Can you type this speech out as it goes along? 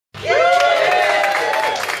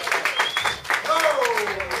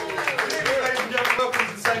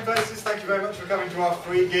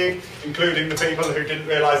free gig, including the people who didn't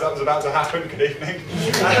realise that was about to happen. Good evening.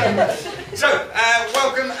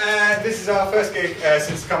 Welcome. This is our first gig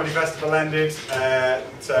since the Comedy Festival ended,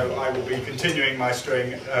 so I will be continuing my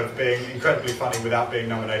string of being incredibly funny without being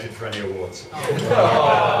nominated for any awards.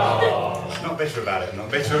 Not bitter about it, I'm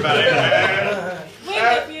not bitter about it.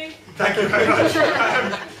 Thank you very much.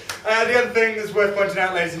 The other thing that's worth pointing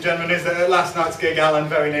out, ladies and gentlemen, is that at last night's gig, Allan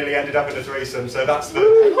very nearly ended up in a threesome, so that's the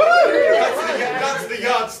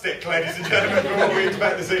yardstick, ladies and gentlemen, for what we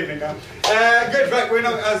expect this evening now. Good, right, we're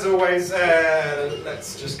not, as always,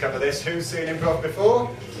 let's just cover this. Who's seen improv before?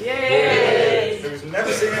 Yay! Who's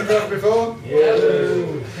never seen improv before? Yay!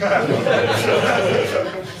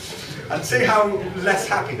 And see how less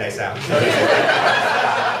happy they sound.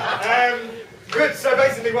 Good, so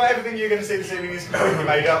basically everything you're going to see this evening is completely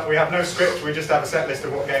made up. We have no script, we just have a set list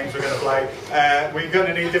of what games we're going to play. We're going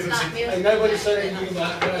to need different... Hey, nobody said anything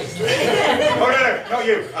about grace. Oh no, not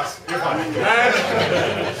you, us, you're fine.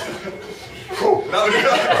 Cool, that was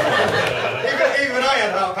even I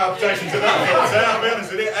had heart palpitations at that point, so I'll be honest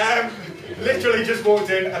with you. Literally just walked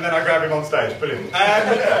in and then I grabbed him on stage. Brilliant.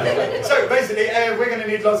 So basically, we're going to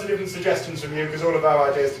need lots of different suggestions from you because all of our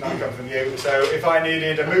ideas tonight come from you. So if I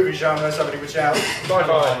needed a movie genre, somebody would shout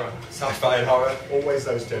sci-fi. Sci-fi and horror, always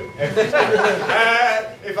those two.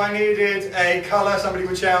 If I needed a colour, somebody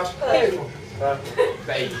would shout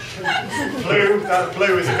beige.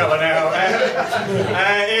 Blue is a colour now.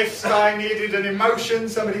 If I needed an emotion,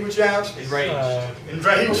 somebody would shout enraged.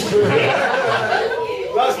 Enraged.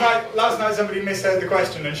 Last night somebody misheard the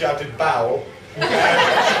question and shouted bowel. Interesting.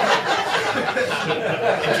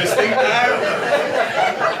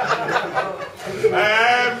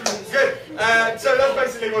 Good. So that's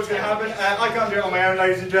basically what's going to happen. I can't do it on my own,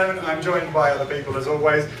 ladies and gentlemen. I'm joined by other people as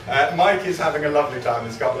always. Mike is having a lovely time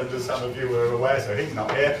in Scotland, as some of you are aware, so he's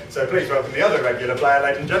not here. So please welcome the other regular player,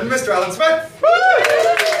 ladies and gentlemen, Mr. Allan Smith.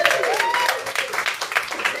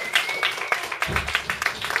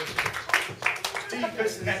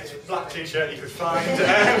 Deepest next black t-shirt you could find.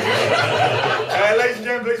 Ladies and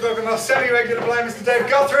gentlemen, please welcome our semi-regular player, Mr. Dave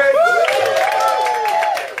Gotheridge.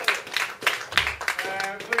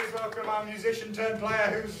 Our musician turned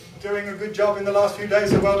player who's doing a good job in the last few days,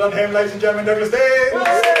 so well done him, ladies and gentlemen, Douglas Dean. And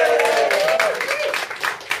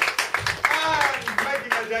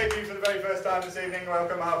making her debut for the very first time this evening,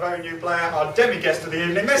 welcome our very new player, our demi-guest of the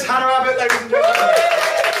evening, Miss Hannah Abbott, ladies and gentlemen.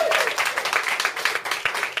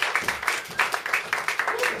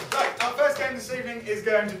 Right, our first game this evening is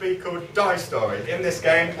going to be called Die Story. In this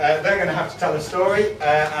game, they're going to have to tell a story,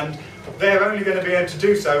 and they're only going to be able to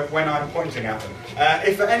do so when I'm pointing at them.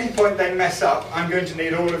 If at any point they mess up, I'm going to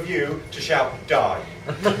need all of you to shout, die.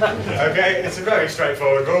 Okay, it's a very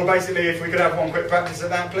straightforward rule. Basically, if we could have one quick practice at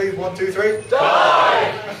that, please. 1, 2, 3.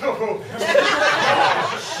 Die!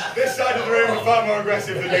 This side of the room are far more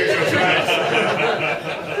aggressive than usual tonight.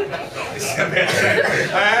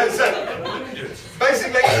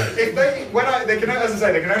 Basically, if they can, as I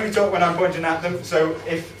say, they can only talk when I'm pointing at them. So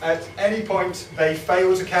if at any point they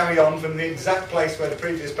fail to carry on from the exact place where the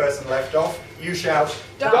previous person left off, you shout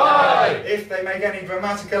die. If they make any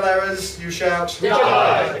grammatical errors, you shout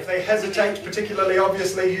die. If they hesitate particularly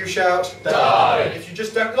obviously, you shout die. If you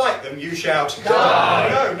just don't like them, you shout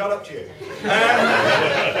die. No, not up to you.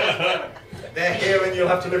 They're here and you'll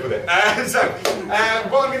have to live with it.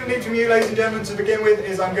 What I'm going to need from you, ladies and gentlemen, to begin with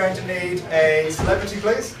is I'm going to need a celebrity,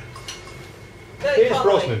 please. Pierce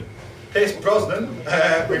Brosnan. Pierce Brosnan.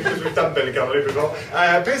 We've done Billy Connolly before.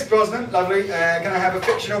 Pierce Brosnan, lovely. Can I have a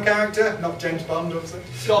fictional character? Not James Bond, obviously.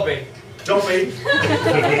 Dobby. Dobby.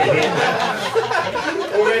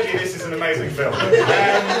 Already this is an amazing film.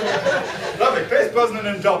 Lovely. Pierce Brosnan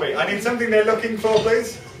and Dobby. I need something they're looking for,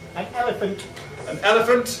 please. An elephant. An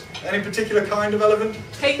elephant? Any particular kind of elephant?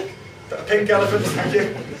 Pink. A pink elephant, thank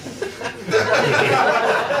you.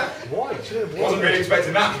 White. Wasn't really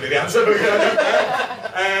expecting that to be the answer, but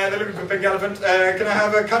they're looking for a pink elephant. Can I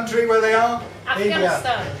have a country where they are?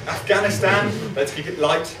 Afghanistan. Afghanistan. Let's keep it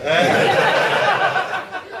light.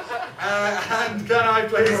 And can I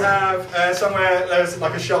please have somewhere there's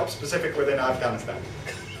like a shop specific within Afghanistan?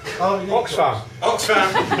 Oh, Oxfam.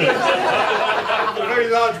 Oxfam. A very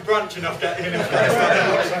large branch in Afghanistan.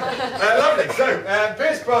 Lovely. So,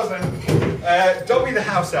 Pierce Brosnan, Dobby the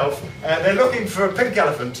house elf, they're looking for a pink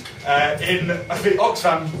elephant in the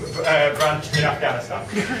Oxfam branch in Afghanistan.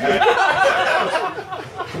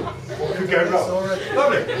 What could go wrong?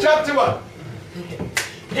 Lovely. Chapter 1.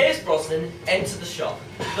 Pierce Brosnan entered the shop,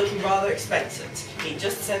 looking rather expectant. He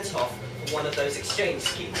just sent off one of those exchange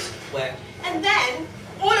schemes where... And then,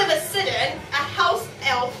 all of a sudden, a house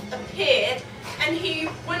elf appeared, and he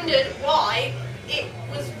wondered why it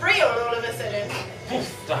was real all of a sudden.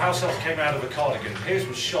 Poof, the house elf came out of a cardigan. Piers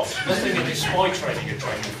was shocked. Nothing in his spy training had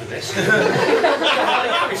trained him for this.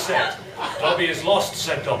 Harry said. Dobby is lost,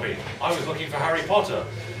 said Dobby. I was looking for Harry Potter.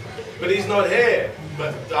 But he's not here.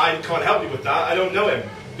 But I can't help you with that. I don't know him.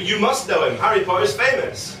 But you must know him. Harry Potter's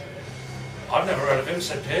famous. I've never heard of him,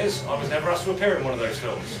 said Piers. I was never asked to appear in one of those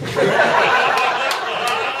films.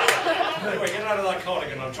 Anyway, get out of that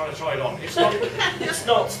cardigan. I'm trying to try it on. It's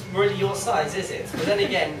not really your size, is it? But then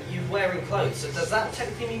again, you're wearing clothes, so does that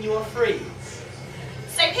technically mean you are free?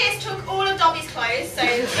 So Piers took all of Dobby's clothes, so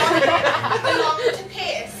Dobby belonged to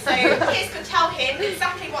Piers. So Piers could tell him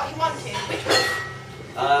exactly what he wanted, which was...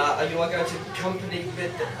 You are going to accompany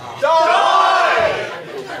with the...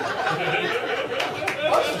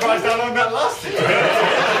 I'm surprised how long that lasted.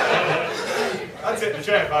 I'd sit in the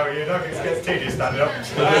chair if I were you, dog. It gets tedious standing up.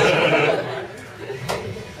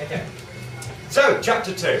 Okay. So,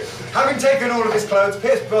 chapter 2. Having taken all of his clothes,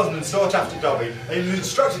 Pierce Brosnan sought after Dobby and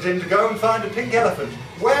instructed him to go and find a pink elephant.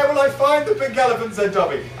 Where will I find the pink elephant, said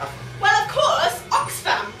Dobby. Well, of course,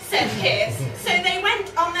 Oxfam, said Piers. So they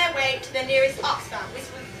went on their way to the nearest Oxfam,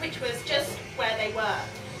 which was just where they were.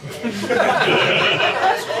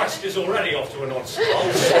 This quest is already off to an odd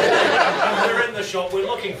start. We're in the shop we're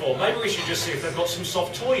looking for. Maybe we should just see if they've got some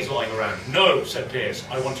soft toys lying around. No, said Piers.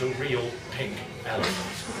 I want a real pink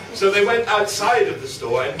elephant. So they went outside of the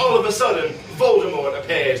store, and all of a sudden, Voldemort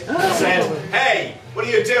appeared and said, "Hey, what are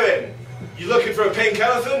you doing? You looking for a pink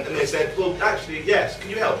elephant?" And they said, "Well, actually, yes. Can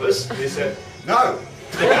you help us?" And they said, No.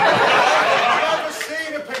 I've never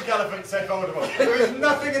seen a pink elephant, said Voldemort. There is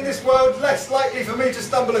nothing in this world less likely for me to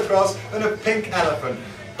stumble across than a pink elephant.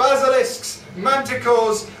 Basilisks,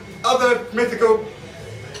 manticores, other mythical...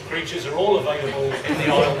 Creatures are all available in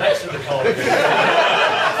the aisle next to the cardigan.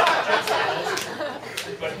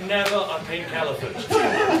 But never a pink elephant.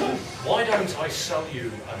 Why don't I sell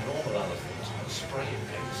you a normal elephant and spray it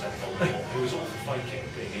pink, said Voldemort, who was all for faking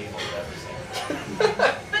being evil and everything.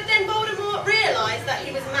 But then Voldemort realised that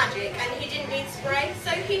he was magic and he didn't need spray,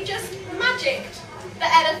 so he just magicked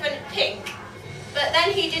the elephant pink. But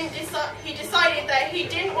then he decided that he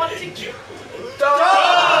didn't want to...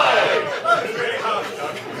 That was really hard,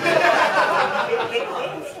 Doug.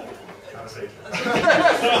 Have a seat.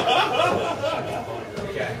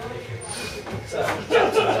 Okay. So,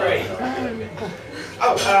 chapter 3.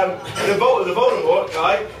 "Oh, the Voldemort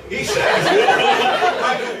guy, he says,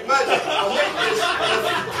 magic, I'll make this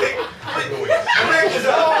pink. I'll make this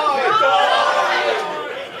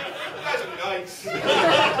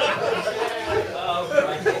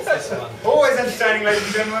Always entertaining, ladies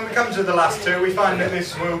and gentlemen. When we come to the last two, we find that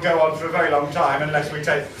this will go on for a very long time unless we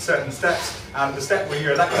take certain steps. And the step we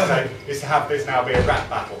are elected to take is to have this now be a rap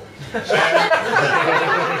battle.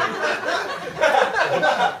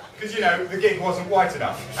 Because, you know, the gig wasn't white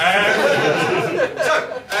enough.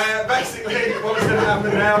 Basically, what's going to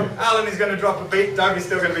happen now, Alan is going to drop a beat, Doug is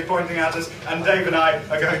still going to be pointing at us, and Dave and I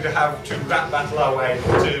are going to have to rap battle our way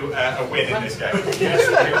to a win in this game. Yes,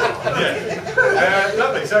 yeah.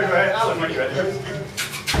 Lovely, so Alan, when you're ready.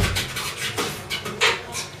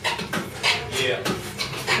 Yeah.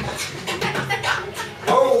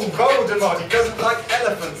 Oh, Voldemort, he doesn't like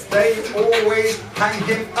elephants. They always hang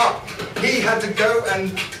him up. He had to go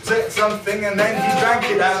and set something and then he drank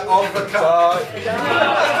it out of the cup.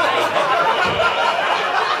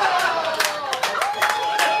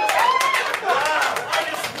 I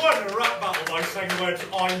just won a rap battle by saying the words,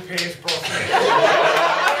 "I'm Piers Brosnan."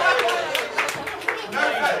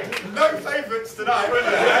 No favourites tonight, were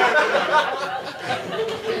there?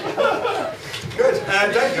 Good.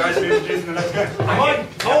 Dave, guys, you're introducing the next game.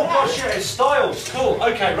 Oh gosh, yeah, it's Styles. Cool.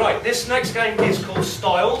 Okay, right. This next game is called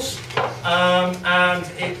Styles, and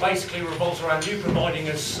it basically revolves around you providing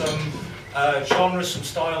us some genres, some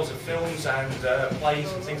styles of films and plays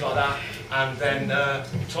and things like that, and then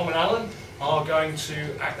Tom and Alan are going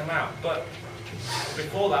to act them out. But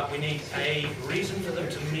before that, we need a reason for them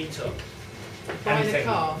to meet up. Buying a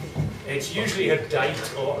car. It's usually a date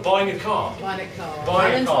or buying a car. Buying a car.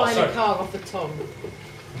 Buying a car. Buying a car off of Tom.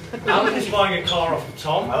 Alan is buying a car off of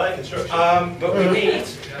Tom. I like construction. But we need,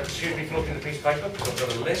 excuse me for looking at the piece of paper because I've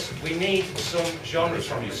got a list. We need some genres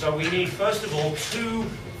from you. So we need, first of all, 2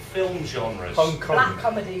 film genres. Hong Kong. Black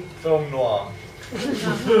comedy. Film noir.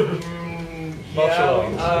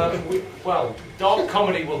 Well, dark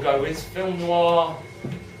comedy we'll go with. Film noir.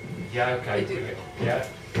 Yeah, okay. Yeah.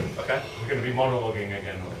 Okay. We're going to be monologuing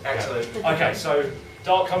again. Excellent. Yeah. Okay, so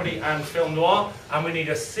dark comedy and film noir, and we need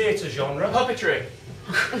a theatre genre. Puppetry.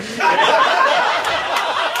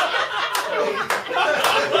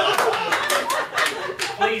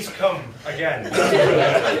 Please come again.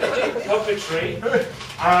 Puppetry.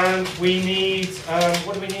 And we need,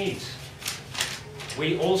 what do we need?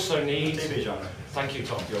 We also need... TV genre. Thank you,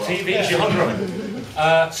 Tom. You're TV genre.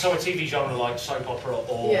 So a TV genre like soap opera,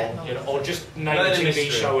 or you know, or just name a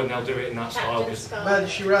TV show and they'll do it in that style. Murder,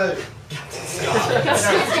 She Wrote. We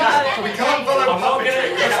can't follow I'm not going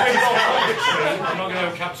puppetry. to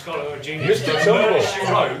have Cap Scholar or Genius. Mr. Murder, Tumble. She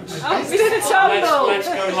Wrote. Mr. Tumble. Let's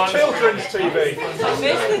go Lance. Children's TV.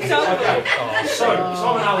 Mr. Tumble. Okay. So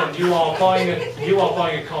Tom and Alan, you are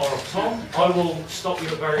buying a car off Tom. I will stop you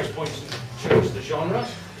at various points and choose the genre,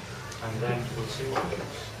 and then we'll see what happens.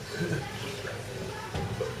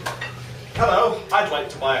 Hello, I'd like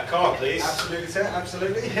to buy a car, please. Absolutely, sir,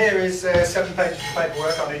 absolutely. Here is 7 pages of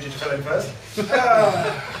paperwork I need you to fill in first.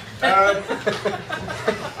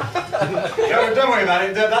 Don't worry about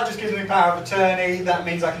it, that just gives me power of attorney. That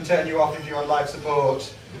means I can turn you off if you're on life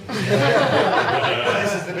support.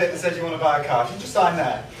 This is the bit that says you want to buy a car. You just sign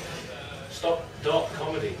there. Stop. Dot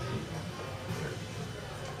comedy.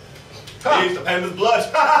 I used the pen with blood.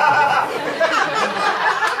 Now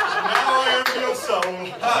I own your soul.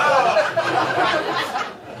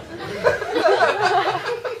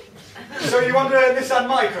 So you want a Nissan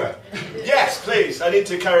Micra? Yes, please. I need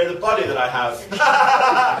to carry the body that I have.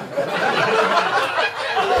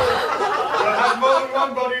 You'll have more than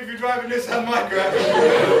one body if you drive a Nissan Micra.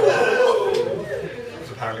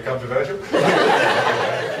 It's apparently controversial.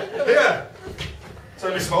 Here. It's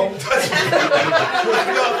only small. Have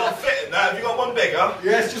you got one fit in that? Have you got one bigger?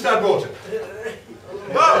 Yes, just add water.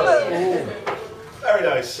 Whoa! Very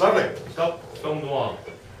nice. Lovely. Stop. Film noir.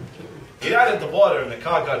 He added the water and the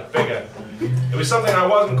car got bigger. It was something I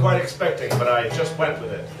wasn't quite expecting, but I just went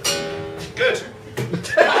with it. Good.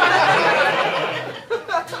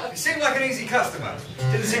 He seemed like an easy customer.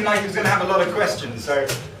 Didn't seem like he was going to have a lot of questions, so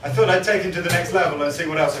I thought I'd take him to the next level and see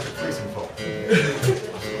what else I could freeze him for.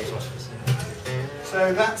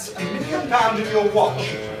 So that's £1 million in your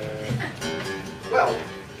watch. Well,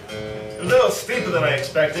 a little steeper than I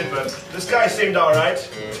expected, but this guy seemed alright.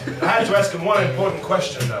 I had to ask him one important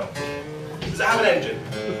question, though. Does it have an engine?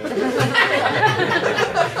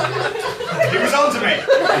 He was on to me. I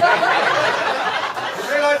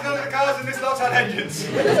realised none of the cars in this lot had engines.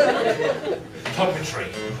 Puppetry.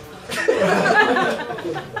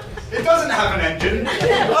 It doesn't have an engine.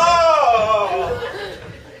 Oh!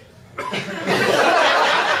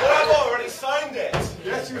 Well, I've already signed it.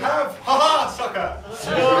 Yes, you have. Ha ha, sucker.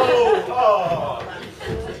 No. Oh.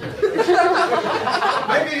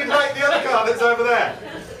 Maybe you'd like the other car that's over there.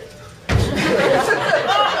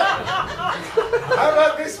 How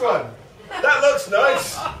about this one? That looks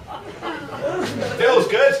nice. Feels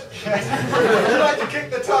good. Would you like to kick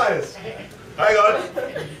the tyres? Hang on.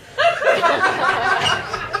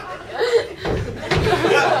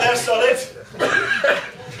 Yeah, they're solid.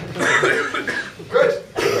 Good.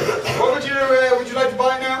 What would you like to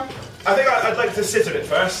buy now? I think I'd like to sit in it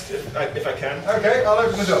first, if I can. Okay, I'll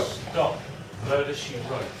open the door. Stop. Murder, She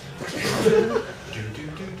Wrote.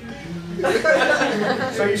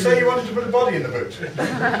 So you say you wanted to put a body in the boot?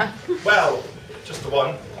 Well, just the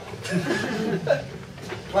one.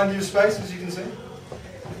 Plenty of space, as you can see.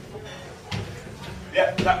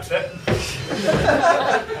 Yeah, that's it.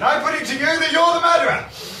 And I put it to you that you're the murderer.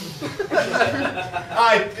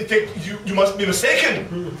 I think you must be mistaken.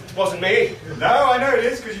 It wasn't me. No, I know it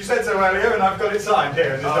is, because you said so earlier, and I've got it signed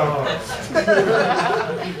here in this document.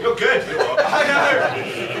 You're good, you are. I know.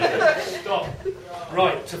 Stop.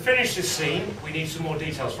 Right, to finish this scene, we need some more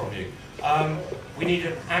details from you. We need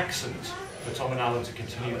an accent for Tom and Alan to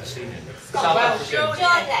continue the scene in. South African.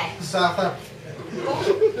 South African.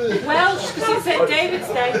 Welsh, because it's St David's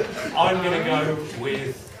Day. I'm going to go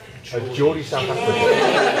with Geordie South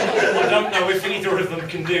African. I don't know if either of them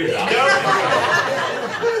can do that.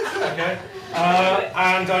 Okay.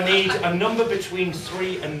 And I need a number between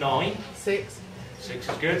 3 and 9. 6. 6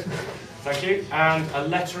 is good. Thank you. And a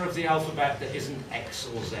letter of the alphabet that isn't X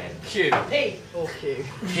or Z. Q. P. Or Q.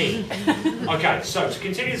 P. Okay, so to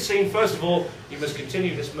continue the scene, first of all, you must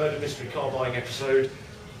continue this murder mystery car buying episode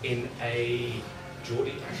in a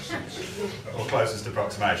Geordie accent. Or closest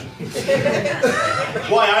approximation.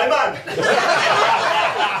 Why, I man?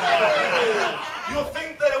 You'll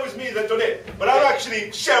think that it was me that done it, but I'm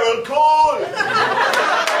actually Cheryl Cole.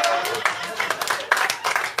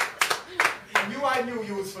 I knew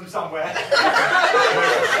you was from somewhere.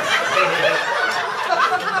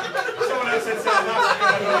 Someone else said South Africa.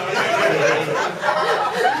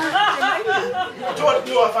 I don't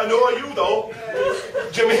know if I know you though.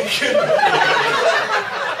 Jamaican.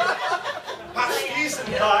 Paskies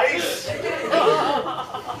and pies.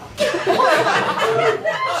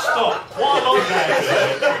 Stop.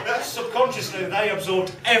 they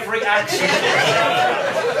absorbed every accent.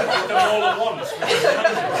 Put them all at once.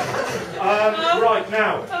 Right,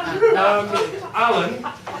 now, Alan,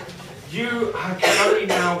 you can only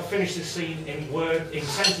now finish this scene in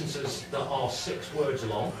sentences that are 6 words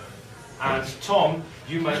long. And Tom,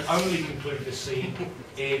 you may only conclude the scene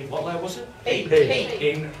in, what letter was it? P.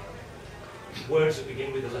 In words that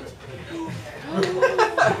begin with the letter P.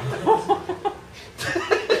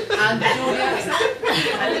 And the Geordie accent.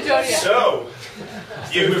 And the Geordie accent. So,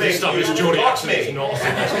 you think stuff you is Geordie got accent is me? not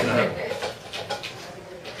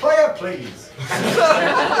Player, please.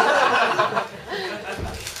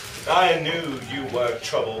 I knew you were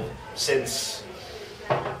trouble since...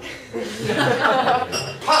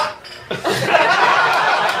 Ha!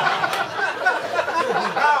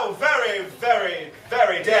 How very, very,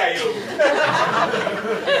 very dare you!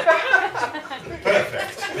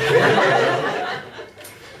 Perfect.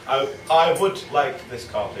 I would like this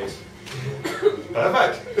car, please.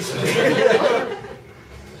 Perfect.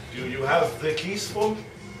 Do you have the keys for me?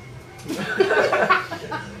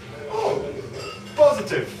 Oh,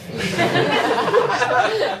 positive.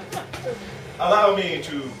 Allow me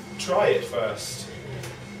to try it first.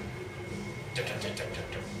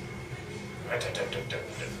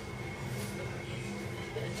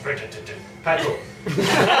 Petrol.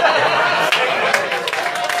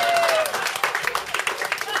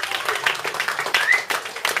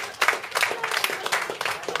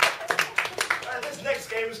 This next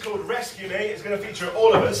game is called Rescue Me. It's going to feature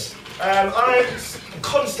all of us. I'm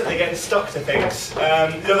constantly getting stuck to things.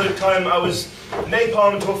 The other time I was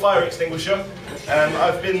napalmed to a fire extinguisher.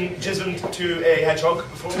 I've been jismed to a hedgehog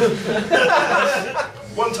before.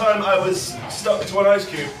 One time I was stuck to an ice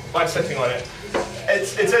cube by sitting on it.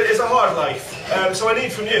 It's a hard life. So I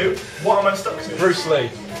need from you, what am I stuck to? Bruce Lee.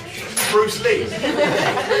 Bruce Lee.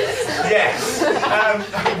 Yes.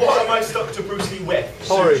 What am I stuck to Bruce Lee with?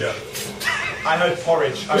 Porridge. Suja. I heard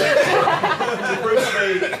porridge. I heard Bruce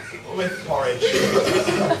Lee with porridge.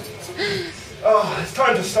 Oh, it's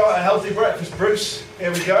time to start a healthy breakfast, Bruce.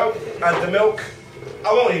 Here we go. Add the milk.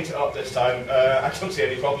 I won't eat it up this time. I don't see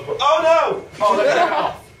any problems. Oh no! Oh, let me get it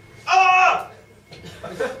off. Ah!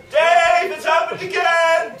 Dave, it's happened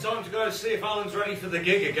again! Time to go and see if Alan's ready for the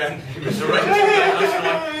gig again. He was arranged to do it last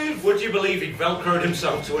night. Would you believe he velcroed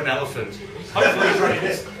himself to an elephant? Hopefully he's ready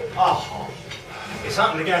this. Oh, it's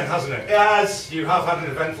happened again, hasn't it? Yes. You have had an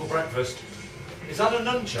eventful breakfast. Is that a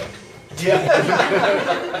nunchuck? Yeah.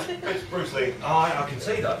 It's Bruce Lee. I can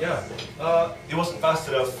see that, yeah. He wasn't fast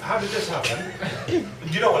enough. How did this happen?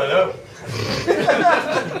 You don't want to know.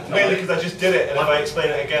 Mainly because I just did it, and if I explain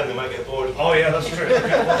it again, they might get bored. Oh yeah, that's true.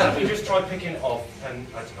 Okay, well, let me just try picking it off, and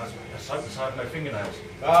I hope I have no fingernails.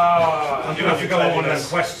 Ah, I'm going to have to go on one of them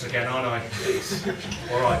quests again, aren't I?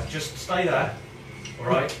 Alright, just stay there.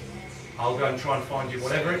 Alright? I'll go and try and find you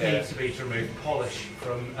whatever it needs to be to remove polish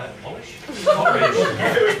from... polish? Porridge.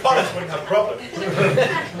 If it was polish, I wouldn't have a problem.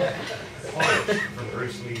 Porridge from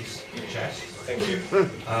Bruce Lee's chest. Thank you.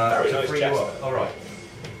 Very nice chest. Alright.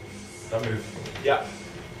 Don't move. Yeah.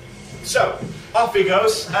 So, off he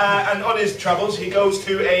goes, and on his travels, he goes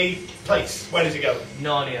to a place. Where does he go?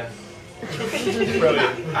 Narnia.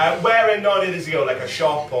 Brilliant. Where in Narnia does he go? Like a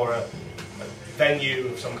shop or a venue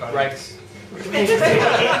of some kind? Greg's. Greg's in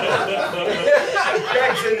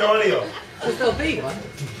Narnia. There's still be one.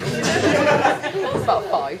 It's about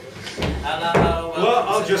 5. Hello. Well,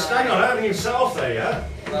 I'll just hang on, I haven't even set off there yet.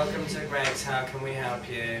 Welcome to Greg's. How can we help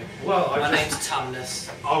you? Well, My name's Tumnus.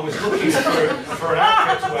 I was looking for an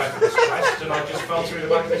outfit to wear for this quest, and I just fell through the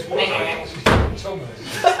back of this wardrobe.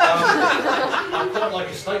 I'm quite like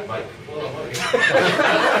a steak bake. Well, I'm looking.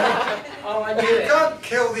 Oh, I knew You it. can't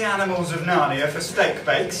kill the animals of Narnia for steak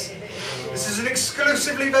bakes. This is an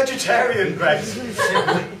exclusively vegetarian race.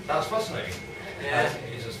 That's fascinating. Yeah.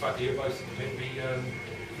 It's a fact that you both can be,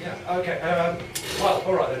 yeah, okay. Well,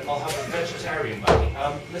 alright then, I'll have a vegetarian bake.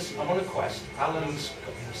 Listen, I'm on a quest. Alan's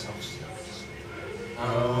got himself stuffed.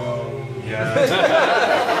 Oh. Yeah.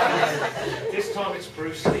 This time it's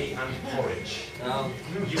Bruce Lee and porridge. Oh.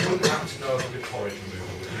 You wouldn't happen to know of a good porridge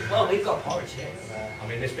removal, would you? Well, we've got porridge here. I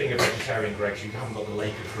mean, this being a vegetarian, Greg, you haven't got the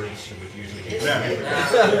lake of grease you would usually use. No.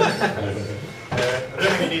 I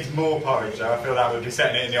don't think he needs more porridge though. I feel that would be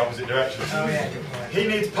setting it in the opposite direction. Oh yeah, good porridge. He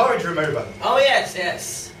needs porridge remover. Oh yes,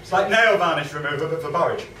 yes. It's like nail varnish remover, but for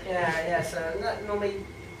porridge. Yeah, so that normally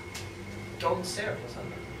golden syrup or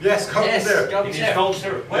something. Yes, golden syrup. You Golden need syrup. gold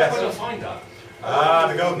syrup. Where would I find that? Ah,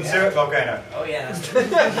 the golden syrup volcano. Oh yeah, that's true.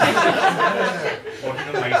 What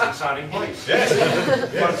an amazing sounding place. Yes.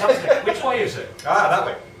 Fantastic. Which way is it? Ah, that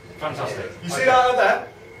way. Fantastic. You see that out there?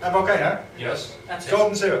 That volcano? Yes. That's it.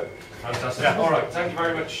 Golden syrup. Fantastic. Yeah. All right. Thank you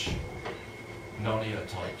very much. Narnia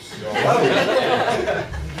types.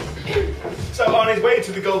 So on his way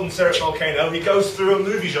to the Golden Syrup Volcano, he goes through a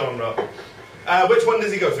movie genre. Which one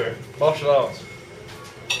does he go through? Martial arts.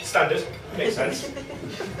 Standard. Makes sense.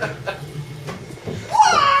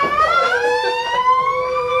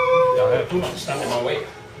 Do not stand in my way.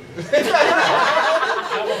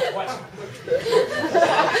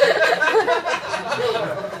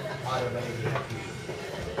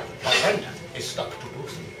 My friend is stuck to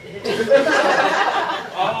Wilson.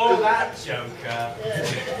 Oh, that joker.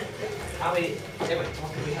 Anyway,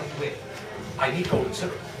 what can we help you with? I need golden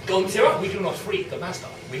syrup. Golden syrup? We do not free the master.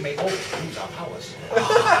 We may all use our powers.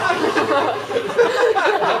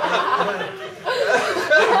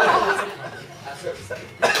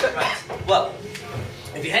 Right. Well,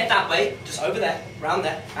 if you head that way, just over there, round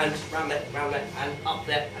there, and round there, and up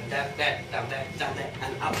there, and down there, down there,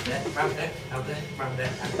 and up there, round there, and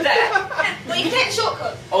there. Well, you can take the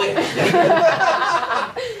shortcut. Oh yeah.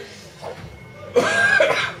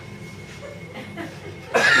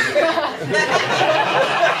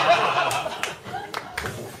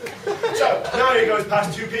 So now he goes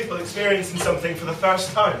past two people experiencing something for the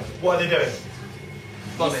first time. What are they doing?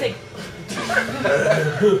 Missing.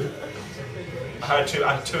 I had two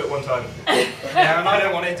at one time. Yeah, and I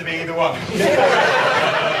don't want it to be either one.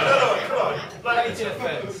 No, come on. Painting a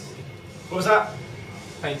fence. What was that?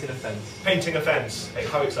 Painting a fence. Painting a fence. Hey,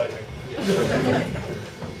 how exciting.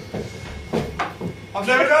 I've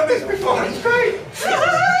never done this before, it's great!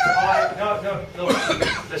 No,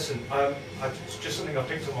 listen, it's just something I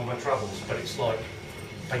picked up on my travels, but it's like,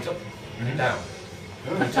 paint up, paint down.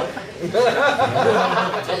 Paint up, paint down.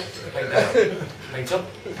 Paint up,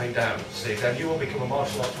 paint down. See, then you will become a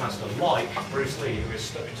martial arts master like Bruce Lee, who is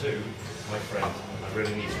stuck to my friend. I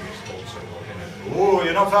really need to restore something. Ooh,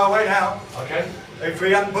 you're not far away now. Okay? If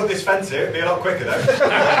we hadn't put this fence here, it'd be a lot quicker though.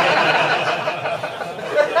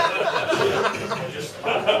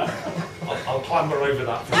 I'll clamber over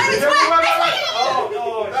that.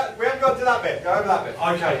 We haven't got to that bit. Go over that bit.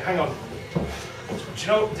 Okay, hang on. Do you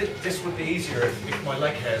know, this would be easier if my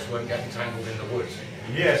leg hairs weren't getting tangled in the woods.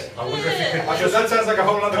 Yes. I wonder if you could Because that sounds like a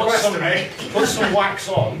whole other quest to me. put some wax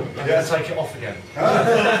on and then take it off again. You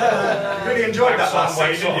really enjoyed that last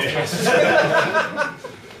scene, didn't you?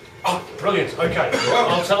 Oh, brilliant. Okay.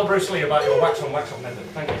 I'll tell Bruce Lee about your wax on method.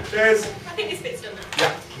 Thank you. Cheers. I think this bit's done now.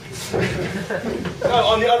 Yeah.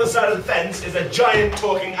 On the other side of the fence is a giant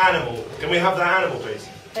talking animal. Can we have that animal, please?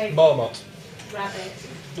 Marmot. Rabbit.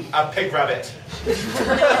 A pig rabbit.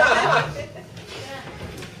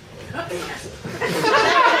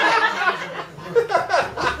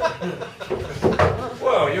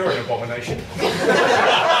 Well, you're an abomination.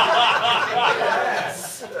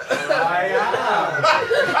 Yes, I am.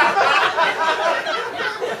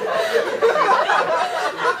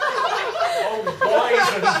 Oh, wise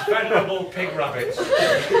and venerable pig rabbits.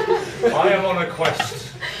 I am on a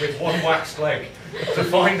quest with one waxed leg to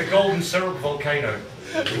find the Golden Syrup Volcano.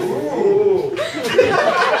 Ooh.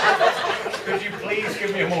 Could you please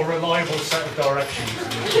give me a more reliable set of directions than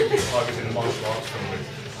the two people I was in a martial arts film with?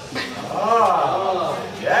 Ah,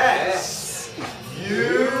 yes.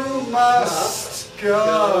 You must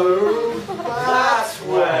go that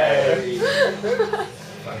way.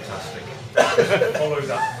 Fantastic. Follow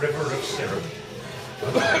that river of syrup.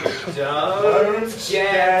 Don't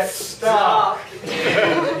get stuck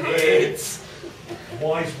in it.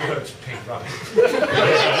 Wise words, pig rabbit.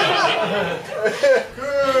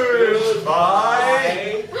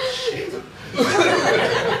 Goodbye.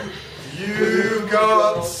 You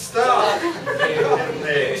got stuck in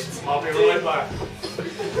it. I'll be right back.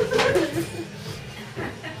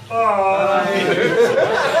 Bye.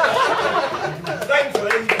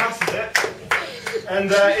 Thankfully, he passes it. And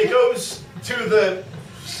he goes to the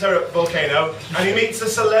syrup volcano and he meets a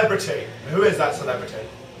celebrity. Who is that celebrity?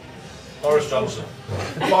 Boris Johnson.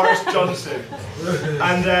 Boris Johnson.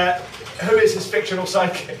 And who is his fictional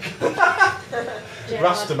sidekick?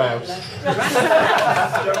 Rasta Mouse.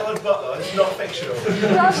 Gerald Butler. It's not fictional.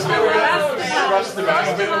 Rasta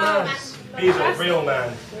Mouse. He's a real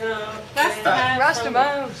man. Rasta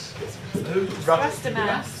Mouse. Rasta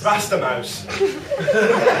Mouse. Rasta Mouse.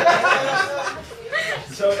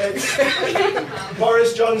 So it's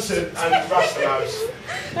Boris Johnson and Rasta Mouse.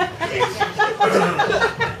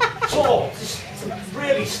 Oh, this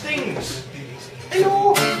really stings.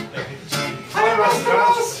 Hello. Hi,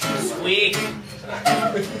 Rasmus. Squeak.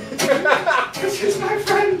 This is my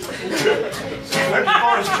friend. When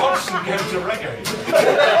Boris Johnson came to reggae.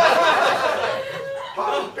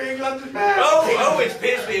 Puppy doing London? Oh, it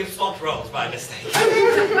appears we have swapped roles by mistake.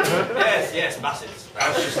 yes, massive.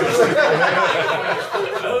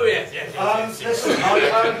 Oh, yes. Listen,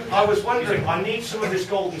 I was wondering, I need some of this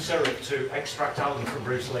golden syrup to extract Allan from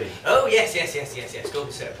Bruce Lee. Oh, yes,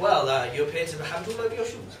 golden syrup. Well, you appear to have it all over your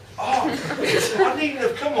shoes. Oh, I needn't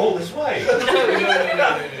have come all this way.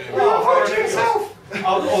 No. Oh, yourself.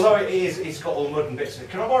 Although it's got all mud and bits in it.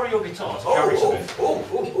 Can I borrow your guitar to carry some in?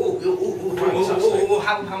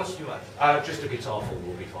 How much do you want? Just a guitar full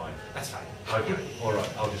will be fine. That's fine. Okay, alright,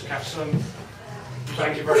 I'll just catch some.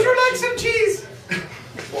 Thank you very much. Would you like some cheese?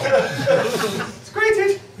 It's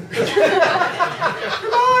grated.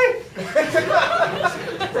 Goodbye.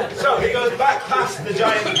 So he goes back past the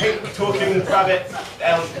giant pink talking rabbit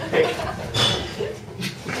elf pig.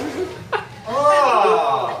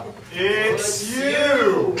 Ah, it's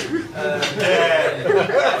you.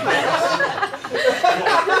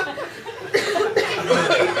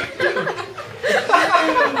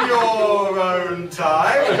 In your own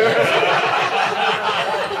time.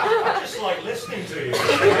 I just like listening to you.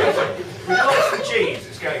 Relax the cheese,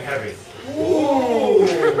 it's getting heavy.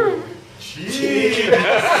 Ooh, cheese.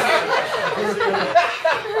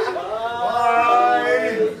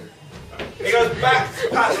 Bye. He goes back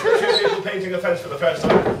past the two people painting a fence for the first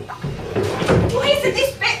time. Why isn't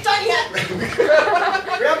this bit done yet?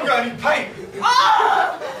 We haven't got any paint.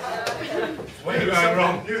 Oh! Where are you going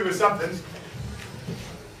wrong? Knew there was something.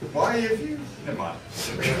 Why have you? Never mind.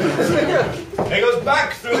 He goes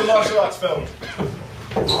back through the martial arts film.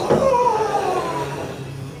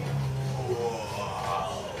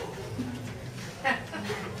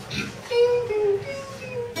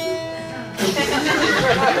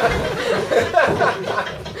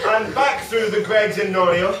 And back through the Gregs in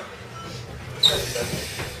Norio.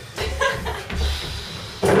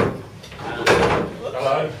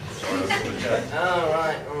 Hello. All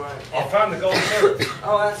right. I found the golden syrup.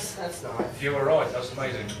 Oh, that's nice. You were right, that's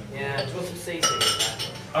amazing. Yeah, do you want some seasoning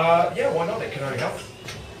with Yeah, why not? It can only help.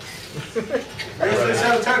 Does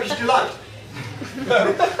how Turkish do you like?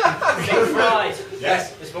 that? Deep fried.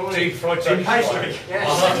 Yes. This morning. Deep fried Turkish pastry. Yes.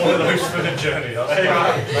 I'll have one of those for the journey. That's There you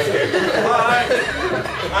fine. go. Thank you.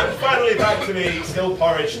 Bye. And finally back to me, still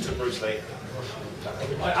porridge to Bruce Lee.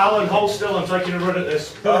 Allan, hold still, I'm taking a run at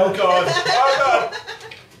this. Oh God! Oh God!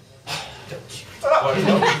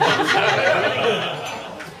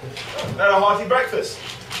 And a hearty breakfast.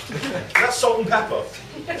 That's salt and pepper.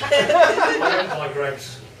 I don't like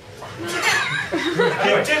Greg's.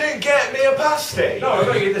 You didn't get me a pasty. No, I'm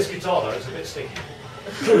going to get this guitar though, it's a bit sticky.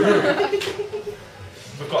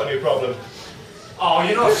 We've got a new problem. Oh,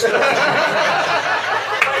 you're not still.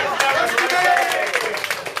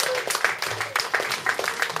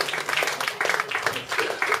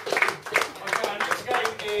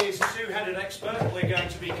 Two-headed expert. We're going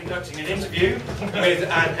to be conducting an interview with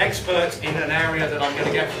an expert in an area that I'm going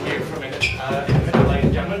to get from you from in a minute, ladies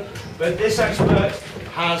and gentlemen. But this expert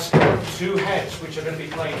has two heads, which are going to be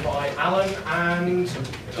played by Allan and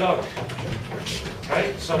Doug.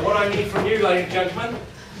 Okay, so what I need from you, ladies and gentlemen,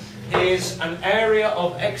 is an area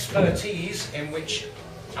of expertise in which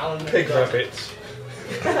Allan... Pig rabbits.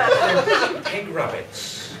 Pig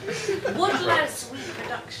rabbits. Woodlouse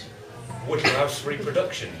reproduction. Woodlouse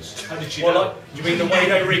reproductions. How did she Well, know? like, you mean the way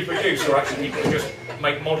they reproduce, or actually people just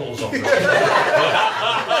make models of them? I'm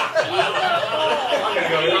going to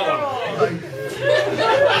go with that one.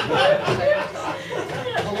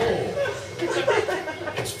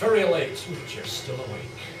 It's very late, but you're still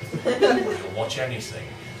awake. You'll watch anything.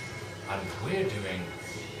 And we're doing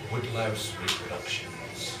woodlouse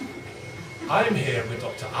reproductions. I'm here with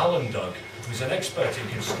Dr. Allan Doug, who's an expert in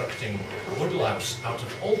constructing woodlouse out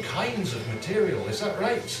of all kinds of material. Is that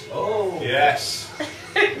right? Oh. Yes.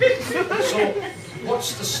 So,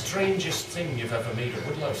 what's the strangest thing you've ever made a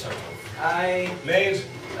woodlouse out of? I Made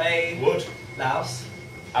a wood louse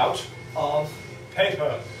out of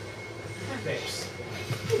paper. lips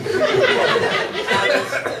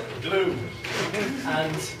Glue.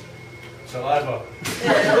 and Saliva.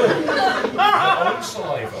 Your own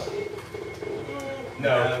saliva.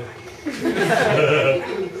 No.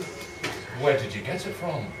 Where did you get it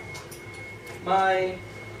from? my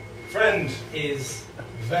Friend. is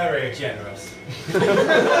Very generous.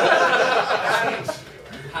 and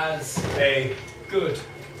Has a good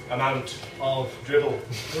amount of dribble.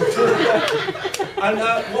 And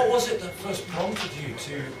what was it that first prompted you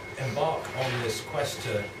to embark on this quest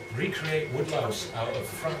to recreate woodlouse out of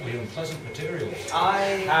frankly unpleasant materials? I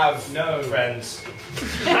Have no friends.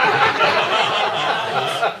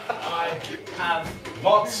 I have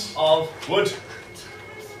Lots of wood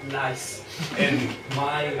nice in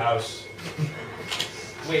my house.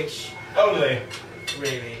 which Only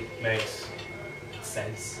really makes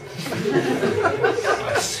sense.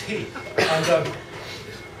 I see. And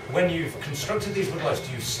when you've constructed these woodlights,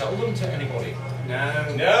 do you sell them to anybody?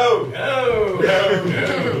 No. no, No, no,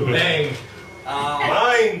 no. name,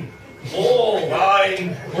 Mine. all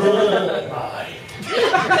Mine. All mine.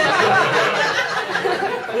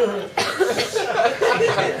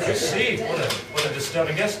 I see. What a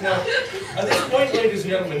disturbing guest. Now, at this point, ladies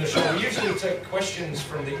and gentlemen, in the show, we usually take questions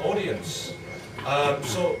from the audience.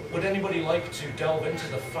 So, would anybody like to delve into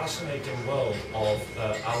the fascinating world of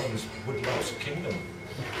Allan's Woodlouse Kingdom?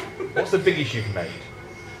 What's the biggest you've made?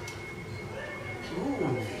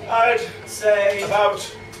 I'd Say about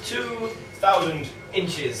 2,000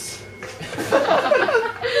 inches.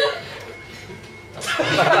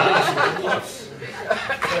 Woodlouse.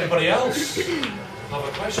 Does anybody else have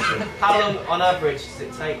a question? How long, on average, does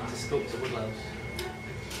it take to sculpt a woodlouse?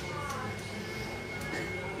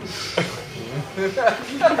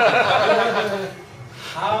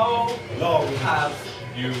 How long have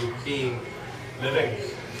you been living.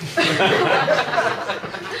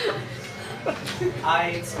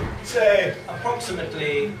 I'd Say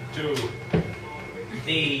approximately to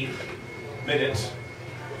the minute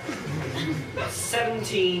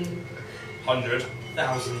 17,000 100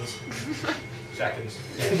 seconds.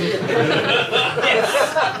 Yes.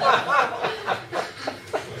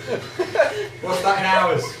 What's that in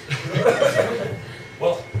hours?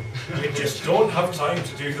 Well, we just don't have time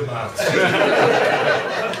to do the maths.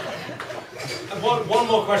 And one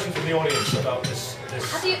more question from the audience about this.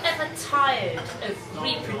 Have you ever tired of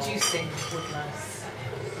reproducing woodlice?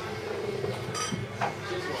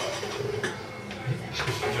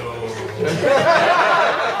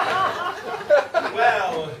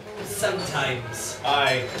 Well, Sometimes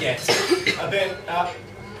I get a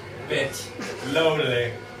bit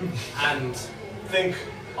lonely. and Think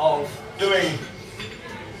of doing,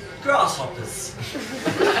 grasshoppers.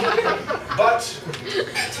 but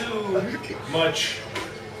Too much.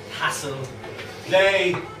 hassle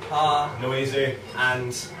Nay, are noisy,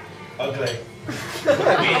 and ugly.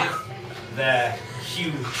 with their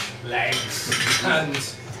huge Legs, and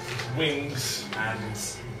wings,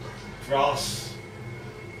 and grass.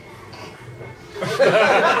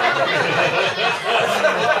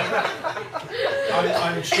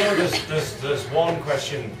 I'm sure there's one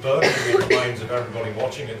question burning in the minds of everybody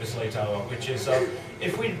watching at this late hour, which is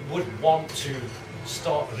if we would want to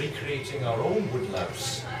start recreating our own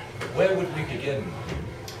woodlouse, where would we begin?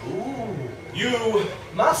 ooh, You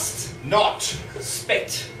must not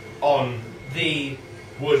spit on the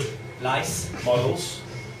wood lice models.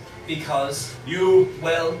 because You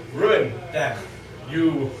will ruin. them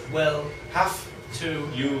You will have to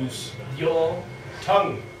use your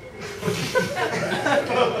tongue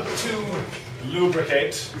to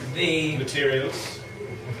lubricate the materials.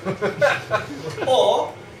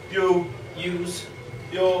 or You use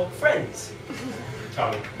your friends.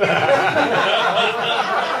 tongue.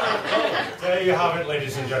 There you have it,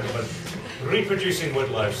 ladies and gentlemen. Reproducing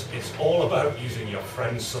woodlouse, it's all about using your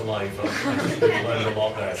friend's saliva. We learned a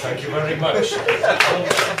lot there. Thank you very much.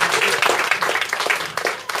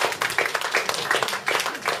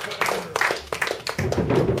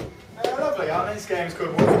 Lovely. Our next game is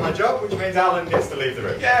called What's My Job, which means Alan gets to leave the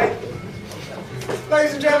room. Yay!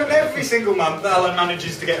 Ladies and gentlemen, every single month Alan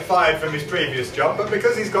manages to get fired from his previous job, but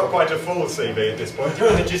because he's got quite a full CV at this point, he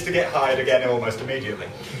manages to get hired again almost immediately.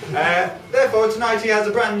 Therefore, tonight he has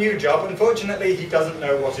a brand new job. Unfortunately, he doesn't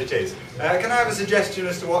know what it is. Can I have a suggestion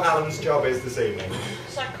as to what Alan's job is this evening?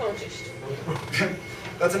 Psychologist.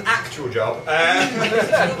 That's an actual job.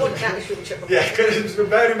 You want an actual job. Yeah, because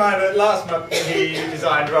bear in mind that last month he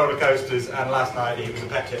designed roller coasters and last night he was a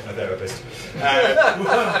pet hypnotherapist.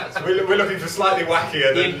 So we're looking for slightly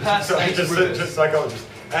wackier than just psychologist.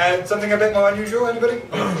 Something a bit more unusual, anybody?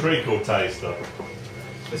 Treacle taster.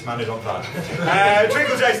 This man is on fire.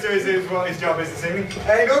 Treacle taster is what his job is this evening.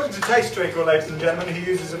 In order to taste treacle, ladies and gentlemen, he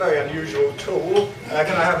uses a very unusual tool.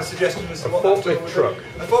 Can I have a suggestion as to what that tool would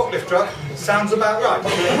be? A forklift truck sounds about right.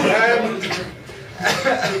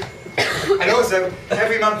 And also,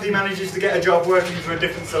 every month he manages to get a job working for a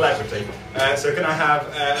different celebrity. So can I have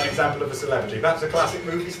an example of a celebrity? Perhaps a classic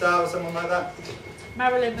movie star or someone like that?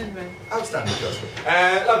 Marilyn Monroe. Outstanding, Joshua.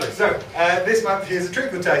 Lovely. So, this month he is a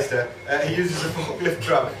treacle taster, he uses a forklift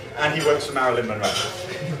truck, and he works for Marilyn Monroe.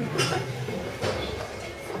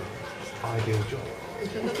 Ideal job.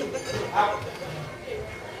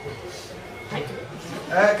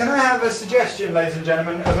 Can I have a suggestion, ladies and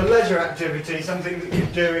gentlemen, of a leisure activity, something that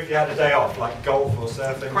you'd do if you had a day off, like golf or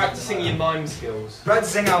surfing? Practicing your mime skills.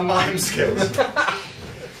 Practicing our mime skills.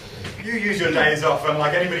 You use your days off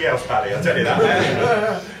unlike anybody else, Paddy, I'll tell you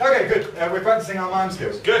that. Okay, good. We're practicing our mime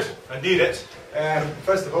skills. Good. I need it.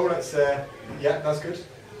 First of all, let's... yeah, that's good.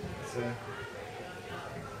 Let's,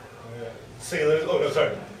 sing a little... Oh, no,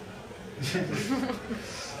 sorry.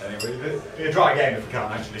 Anyway, it'll be a dry game if we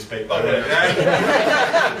can't actually speak. Okay.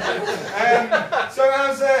 So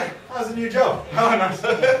how's the new job? Oh, nice.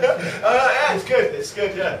 Yeah, it's good. It's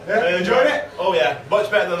good, yeah. Yeah, enjoying it? Oh, yeah. Much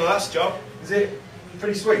better than the last job. Is it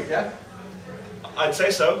pretty sweet, yeah? I'd say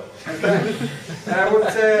so. How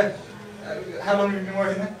long have you been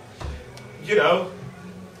working there? You know,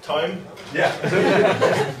 time. Yeah.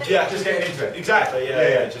 Yeah. Just getting into it. Exactly,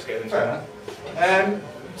 yeah. Just getting into Fair it. enough.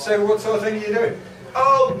 So what sort of thing are you doing?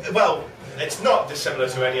 Oh, well, it's not dissimilar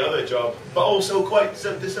to any other job, but also quite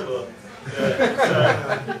dissimilar.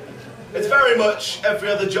 Yeah, it's very much every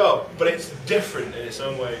other job, but it's different in its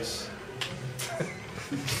own ways.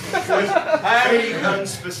 Very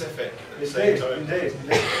unspecific at the same time. Indeed.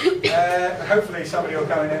 Hopefully somebody will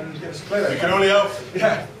come in and give us a clue. You can only hope.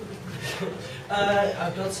 Yeah.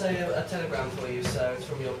 I've got a telegram for you, sir. It's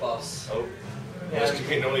from your boss. Oh, Yeah. must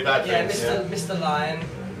contain only bad Yeah, things. Mr. Lion.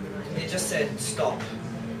 It just said stop.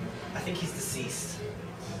 I think he's deceased.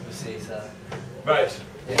 You see, sir. Right.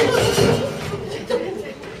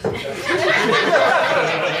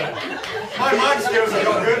 My mind skills have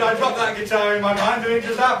got good. I dropped that guitar in my mind and it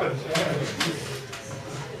just happened.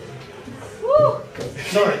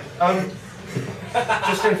 Sorry.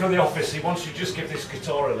 Just in from the office. He wants you to just give this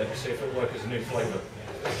guitar a lick, see if it'll work as a new flavour.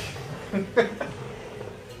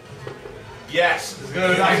 Yes, it's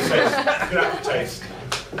good aftertaste.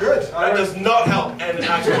 Good. That does not help any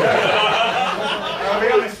at all. I'll be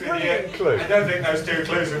honest with you. Clue. I don't think those two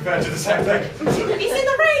clues refer to the same thing. Have you seen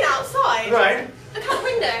the rain outside? Right. Look out the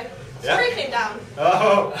window. It's Yeah. trickling down.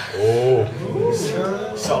 Oh.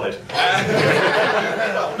 Solid.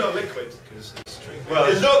 Well, no liquid, because it's true. Well,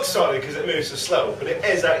 it looks solid because it moves so slow, but it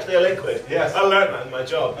is actually a liquid. Yes. I learned that in my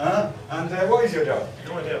job. And what is your job?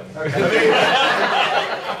 No idea. Okay.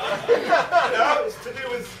 No, it's to do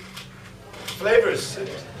with flavours.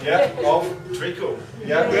 Yeah. Of. Treacle.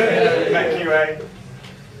 Yeah. Good. Make you a.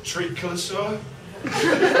 Treaclesaur.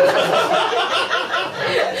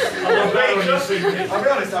 I'll be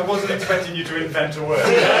honest. I wasn't expecting you to invent a word.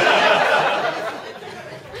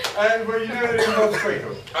 Well, you know that it involves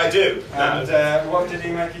treacle. I do. And what did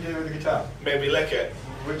he make you do with the guitar? Made me lick it.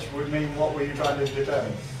 Which would mean what were you trying to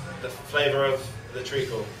determine? The flavour of the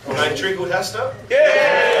treacle. Can I treacle tester?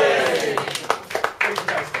 Yay!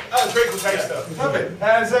 Oh, treacle taster. Lovely.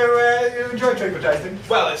 So you enjoy treacle tasting?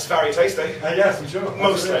 Well, it's very tasty. Yes, I'm sure.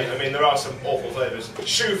 Mostly. I mean, there are some awful flavours.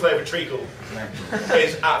 Shoe flavoured treacle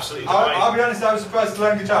is absolutely I'll divine. be honest, I was surprised to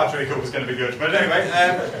learn guitar treacle was going to be good. But anyway,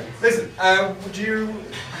 listen, do you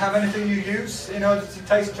have anything you use in order to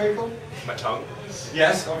taste treacle? My tongue.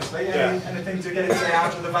 Yes, obviously. Anything to get it say,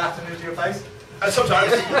 out of the vat and into your face? And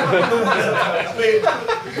sometimes. I mean,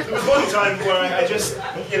 there was one time where I just,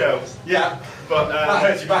 you know. Yeah. But, that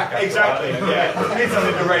hurts your back. After exactly, a while. yeah. You need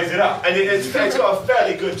something to raise it up. And it's got a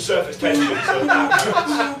fairly good surface tension, so that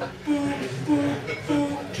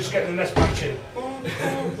hurts. Just getting the next patch in.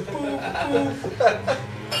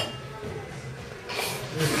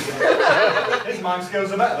 His mime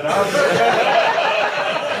skills are better than ours.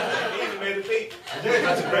 He even made a beat.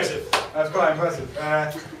 That's impressive. That's quite impressive.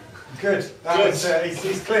 Good. That Good. Was,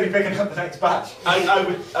 he's clearly picking up the next batch.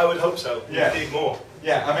 I would hope so. Yeah. Need more.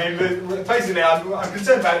 Yeah, I mean, basically, I'm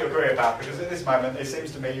concerned about your career path because at this moment, it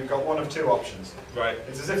seems to me you've got one of two options. Right.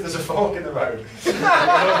 It's as if there's a fork in the road.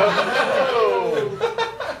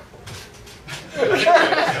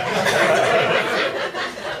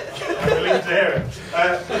 I'm relieved to hear it.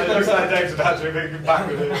 It looks like Dave's about to be back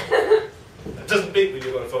with it. It doesn't beat when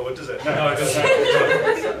you're going forward, does it? No, it doesn't.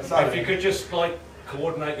 It's If you could just like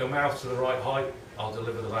coordinate your mouth to the right height, I'll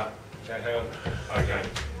deliver that. Okay, hang on. Okay.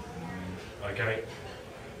 Okay.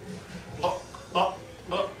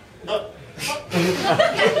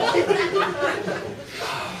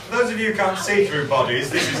 Those of you who can't see through bodies,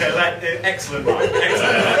 this is excellent rhyme.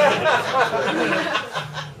 Excellent.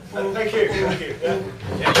 Thank you. Thank you. Yeah.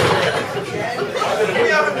 We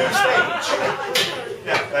have a new stage.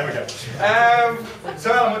 Yeah, there we go. So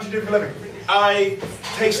Alan, what do you do for a living? I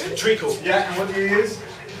taste the treacle. Yeah, and what do you use?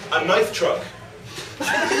 A knife truck.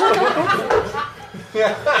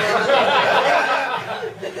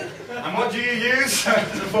 And what do you use? It's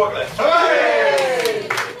a forklift. Hooray!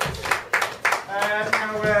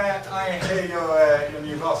 Now, I hear your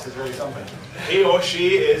new boss is really something. He or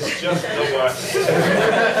she is just the worst.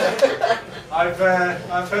 I've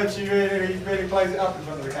heard she really plays it up in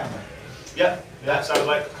front of the camera. Yeah, that sounds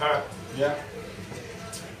like her. Yeah.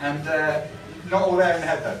 And not all there in the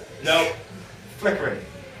head though. No. Flickering,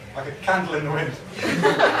 like a candle in the wind.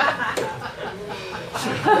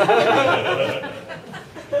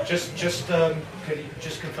 Could you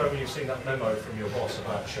just confirm you've seen that memo from your boss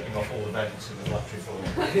about shutting off all the vents in the laboratory floor?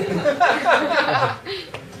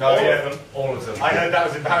 All of them. I heard that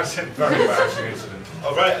was embarrassing. Very embarrassing incident.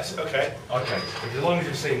 Oh, right, okay. Okay, as long as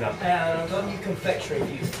you've seen that. And I've got a new confectionery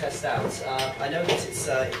for you to test out. I notice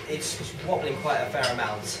it's wobbling quite a fair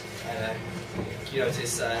amount. You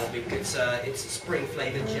notice it's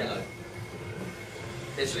spring-flavoured Jello.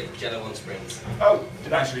 Literally, Jello on springs. Oh,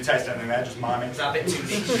 didn't actually taste anything there, just miming. Is that a bit too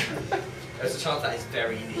niche? There's a chance that is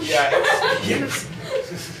very niche. Yeah, Yes.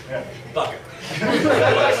 yeah. Bugger.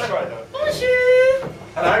 Let's try that. Bonjour!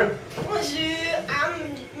 Hello? Bonjour!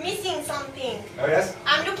 I'm missing something. Oh yes?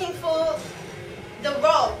 I'm looking for the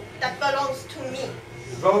role that belongs to me.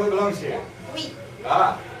 The role that belongs to you? Oui.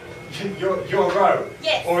 Ah, your row?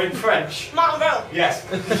 Yes. Or in French? My role. Yes.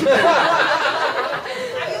 Have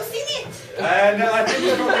you seen it? No, I think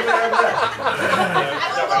it's probably over there. I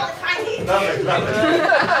will go and find it. Lovely, lovely.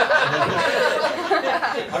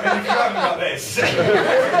 I mean, if you haven't got this.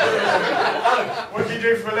 Alan, what do you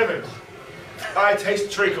do for a living? I taste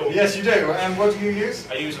treacle. Yes, you do. And what do you use?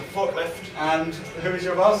 I use a forklift. And who is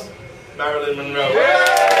your boss? Marilyn Monroe.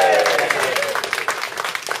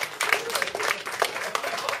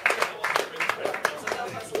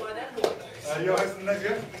 Your host the next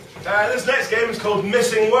game? This next game is called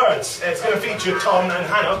Missing Words. It's going to feature Tom and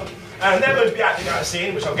Hannah, and they're going to be acting out a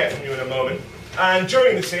scene, which I'll get from you in a moment. And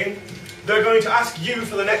during the scene, they're going to ask you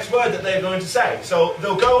for the next word that they're going to say. So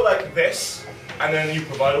they'll go like this, and then you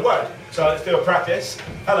provide a word. So let's do a practice.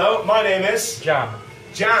 Hello, my name is... Jam.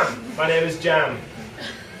 Jam. My name is Jam.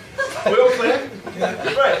 We all clear?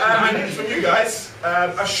 Right, I need from you guys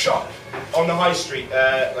a shop on the high street,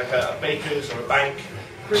 like a baker's or a bank.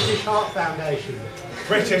 British Heart Foundation.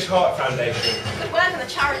 British Heart Foundation. Good work on the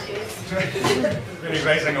charities. Really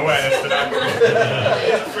raising awareness today.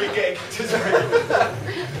 It's a free gig.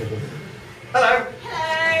 Hello.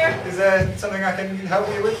 Hello. Is there something I can help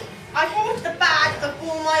you with? I bought the bag of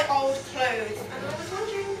all my old clothes, and I was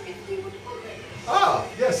wondering if you would want it. Ah,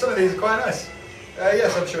 yes, some of these are quite nice.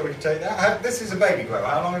 Yes, I'm sure we can take that. This is a baby grower.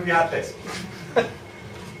 How long have you had this?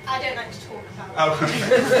 I don't like to talk about it. Oh,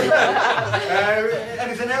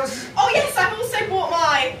 anything else? Oh yes, I've also bought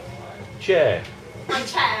my Chair.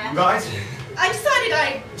 chair. Right. I decided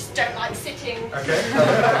I just don't like sitting. Okay.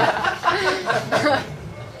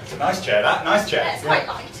 It's a nice chair, that. Nice chair. Yeah, it's quite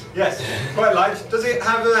light. Yes, quite light. Does it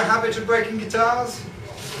have a habit of breaking guitars?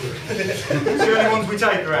 It's the only ones we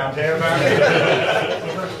take around here, apparently.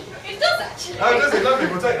 It does actually. Oh, does it? Lovely.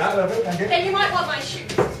 We'll take that. Lovely. Thank you. Then you might want my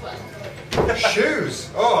shoes as well. Shoes.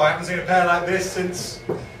 Oh, I haven't seen a pair like this since...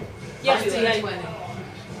 Yesterday.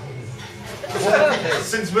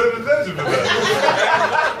 Since...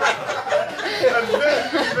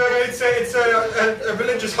 It's a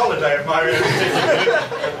religious holiday of my own.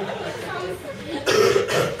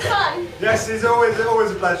 Fun. Yes, it's always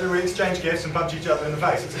a pleasure. We exchange gifts and punch each other in the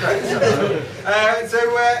face. It's great. So,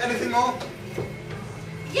 anything more?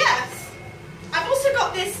 Yes. I've also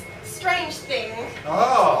got this strange thing.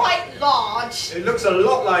 Oh. Quite large. It looks a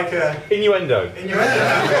lot like a... Innuendo. Innuendo.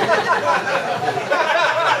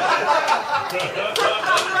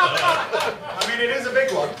 I mean, it is a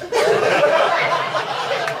big one.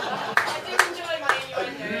 I do enjoy my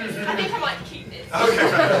innuendos. I think I might keep this. Okay,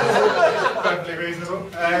 perfectly reasonable.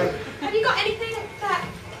 Have you got anything that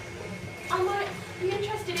I might be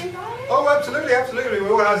interested in buying? Oh, absolutely, absolutely. We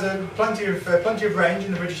all have plenty of range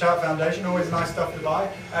in the British Heart Foundation. Always nice stuff to buy.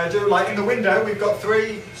 Like in the window, we've got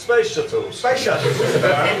 3 Space shuttles. space shuttles.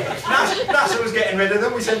 NASA was getting rid of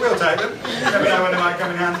them. We said we'll take them. Never know when they might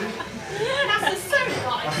come in handy. That's so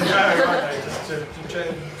nice. No, right,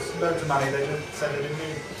 just loads of money. They just send it in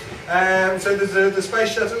need. So there's the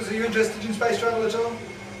space shuttles. Are you interested in space travel at all?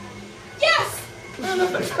 Yes. Oh,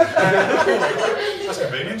 lovely. That's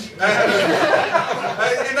convenient. In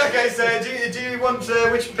that case, do you want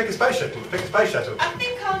which pick a space shuttle? Pick a space shuttle. I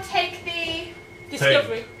think I'll take the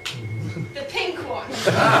Discovery. pink one.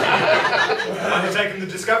 I'm taking the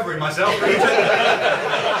Discovery myself. I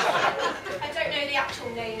don't know the actual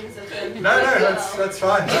names of them. No, that's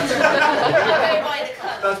fine. I'll go by the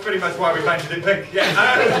colour. That's pretty much why we painted it pink. Yeah.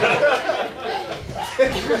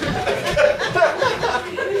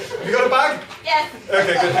 Have you got a bag? Yes.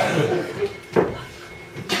 Okay, good.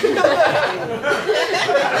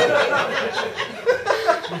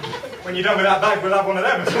 When you're done with that bag, we'll have one of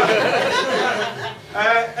them.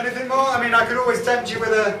 Anything more? I mean, I could always tempt you with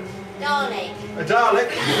a Darling. Dalek.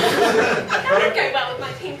 That would go well with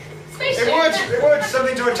my pink spaceship. It would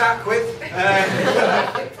something to attack with.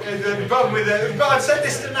 The problem with but I've said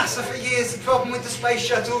this to NASA for years. The problem with the space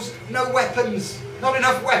shuttles: no weapons, not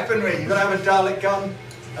enough weaponry. You've got to have a Dalek gun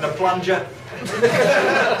and a plunger.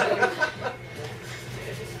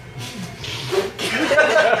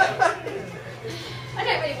 I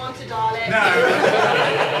don't really want to Dalek. No.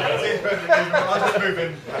 I'll just move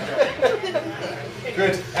in.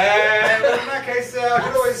 Good. Well, in that case, I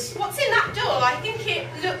could always... What's in that door? I think it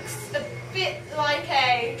looks a bit like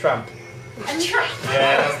a... Tramp. A trap.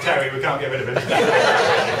 Yeah, that's Terry. We can't get rid of it.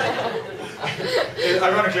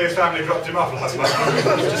 Ironically, his family dropped him off last month.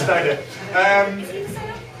 Just stayed it.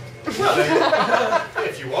 Well,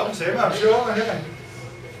 if you want him, I'm sure. Yeah.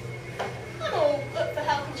 I'm all up for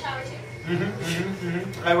help and charity.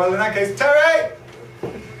 Well, in that case, Terry!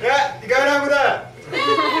 Yeah, you going home with her?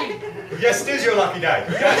 Yes, it is your lucky day.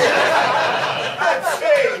 Yes. Let's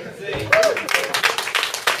see.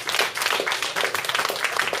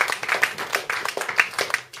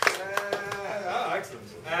 Excellent.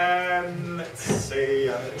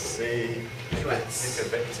 Let's see.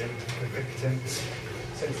 Convict him.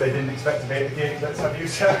 Since they didn't expect to be at the gig, let's have you,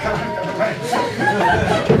 sir.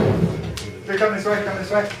 Come this way, come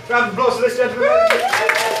this way. Round of applause for this gentleman.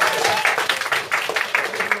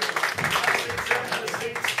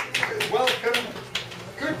 Welcome.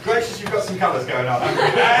 Good gracious, you've got some colours going on.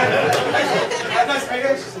 Nice to meet you.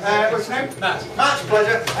 What's your name? Matt. Matt,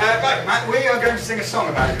 pleasure. Right, Matt, we are going to sing a song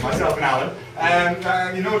about you, myself and Alan.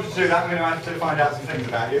 In order to do that, we're going to have to find out some things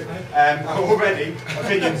about you. Already,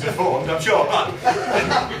 opinions are formed, I'm sure, but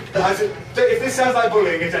if this sounds like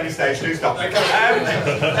bullying at any stage, do stop me.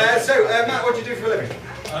 Matt, what do you do for a living?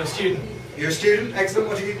 I'm a student. You're a student? Excellent.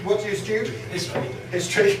 What do you student? History.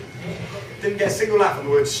 History. Didn't get a single laugh on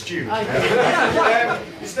the word stew.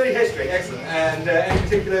 You study history, excellent. And any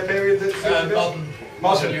particular period that's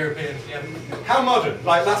Modern European, yeah. How modern?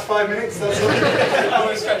 Like last 5 minutes? That's all? I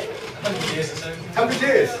want to stretch 100 years or so. 100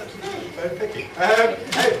 years? Very picky.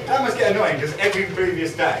 That must get annoying because every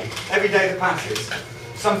previous day, every day that passes,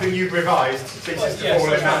 something you've revised ceases to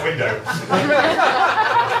fall in that window.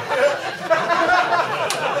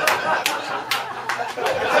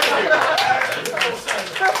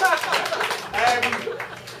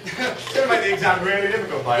 It's going to make the exam really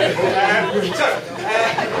difficult by April.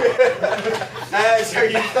 So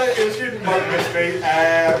you're a student in modern history.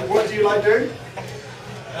 What do you like doing?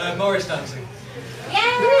 Morris dancing.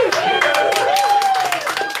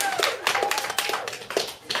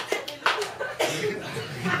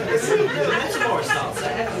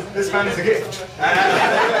 This man is a gift.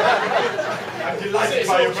 I'm delighted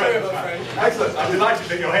by your presence, man. Excellent. I'm delighted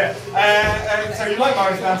that you're here. So you like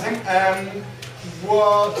Morris dancing.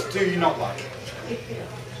 What do you not like?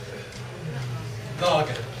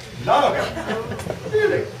 Lager. Lager?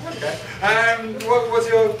 Really? Okay. What's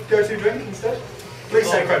your go-to drink instead? Please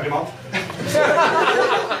say creme de menthe.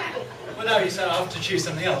 Well, no, you said I have to choose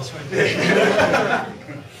something else, won't you?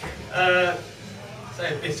 Say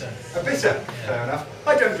a bitter. A bitter? Yeah. Fair enough.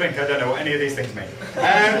 I don't drink, I don't know what any of these things mean.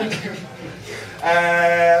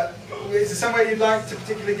 Is there somewhere you'd like to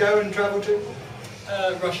particularly go and travel to?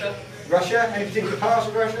 Russia. Russia? Any particular part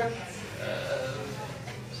of Russia?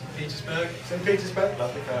 St. Petersburg. St. Petersburg?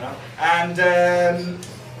 Lovely, fair enough. And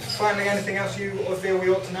finally, anything else you feel we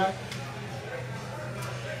ought to know?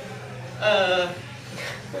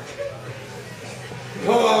 No, I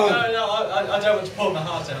don't want to pour my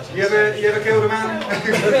heart out. You ever killed a man?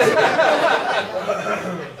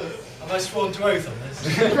 Have I sworn to oath on this?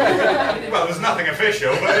 Well, there's nothing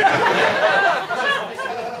official, but...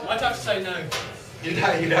 I'd have to say no. You'd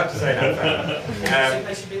have to say no.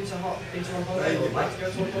 Has you been to on holiday or like to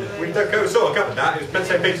go to on holiday? We sort of covered that. It was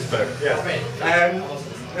St. Petersburg, yes.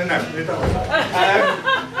 No, we don't.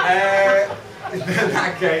 In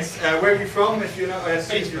that case, where are you from? If you're not a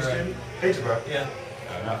Peterborough. Peterborough? Yeah.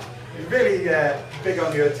 Fair enough. You're really big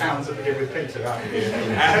on your towns that begin with Peter, aren't you?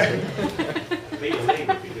 Peter Lee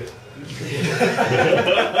would be good.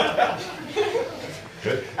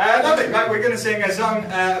 Good. Lovely, Matt, we're going to sing a song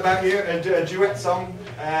about you, a duet song.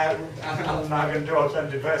 Alan and I are going to do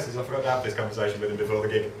alternative verses. I forgot to have this conversation with him before the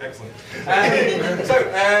gig. Excellent.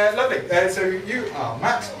 Lovely. So you are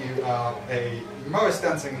Matt, you are a Morris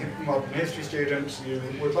dancing modern history student. You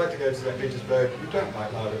would like to go to St. Petersburg. You don't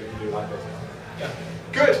like lager, but you do like this. Yeah.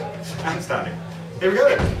 Good. And standing. Here we go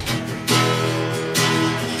then.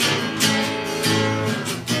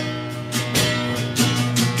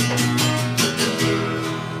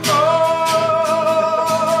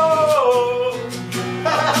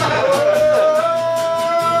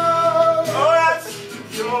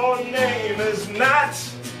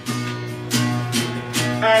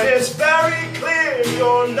 And it's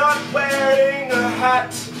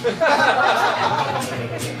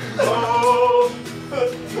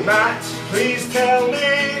Matt, please tell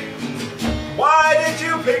me, why did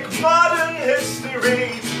you pick modern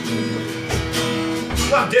history?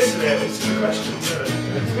 Well, I'm dissing it, it's just a question,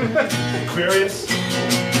 isn't it? Curious?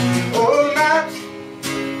 Oh, Matt,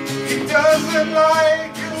 he doesn't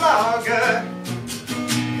like lager.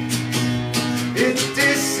 It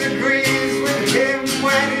disagrees with him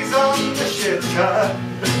when he's on the shitter.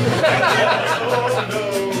 Oh no,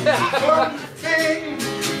 one thing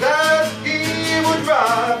that he would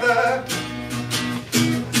rather,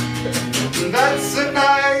 that's a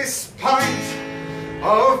nice pint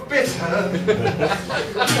of bitter.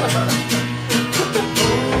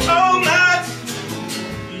 Oh, Matt,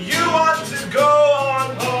 you want to go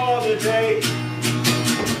on holiday.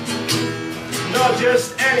 Not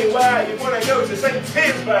just anywhere, you want to go to St.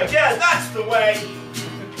 Petersburg. Yeah, that's the way.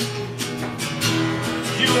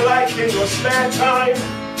 You like in your spare time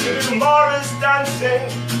to do Morris dancing.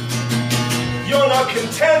 You're not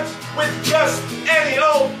content with just any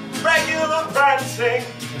old regular prancing.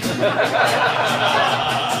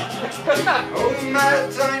 Oh,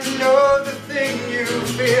 Matt, I know the thing you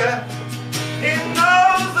fear. He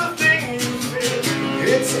knows the thing you fear.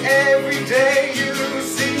 It's every day you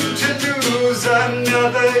seem to lose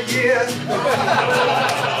another year.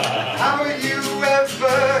 How are you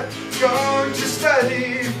ever going to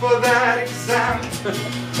study for that exam?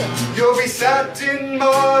 You'll be sat in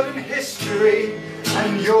modern history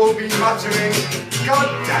and you'll be muttering, God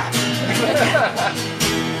damn.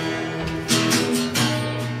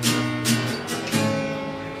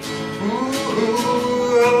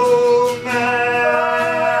 Ooh, oh man.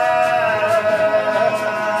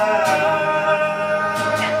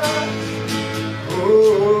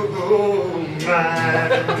 Ooh, oh man.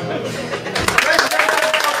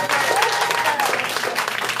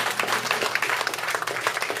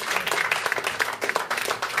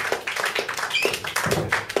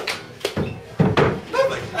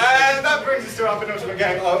 Lovely. And that brings us to our penultimate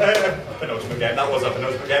game. Penultimate game. That was our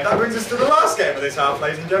penultimate game. That brings us to the last game of this half,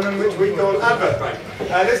 ladies and gentlemen, which we call Abbott.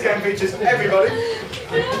 This game features everybody.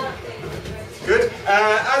 Good.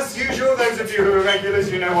 As usual, those of you who are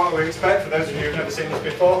regulars, you know what we expect. For those of you who've never seen this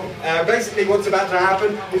before, basically what's about to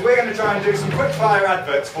happen is we're going to try and do some quick fire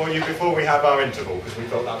adverts for you before we have our interval, because we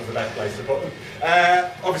thought that was the best place to put them.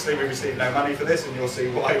 Obviously we receive no money for this, and you'll see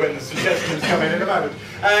why when the suggestions come in a moment.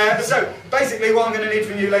 So basically what I'm going to need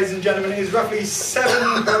from you, ladies and gentlemen, is roughly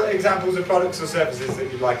 7 examples of products or services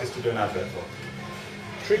that you'd like us to do an advert for.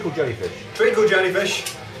 Treacle jellyfish. Treacle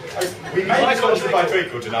jellyfish. We may be sponsored by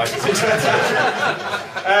Treacle tonight, as it turns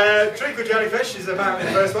out. Treacle jellyfish is apparently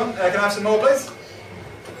the first one. Can I have some more, please?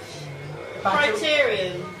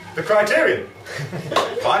 Criterion. The Criterion.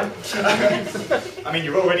 Fine. I mean,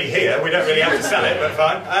 you're already here. We don't really have to sell it, but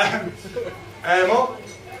fine. More?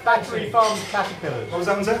 Factory farmed caterpillars. What was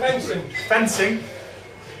that one, sir? Fencing. Fencing.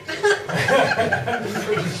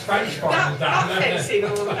 Spanish farm down there.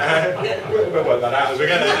 We'll work that out as we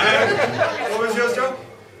get there. What was yours, John?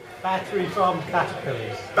 Battery farmed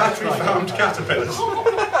caterpillars. Battery farmed caterpillars.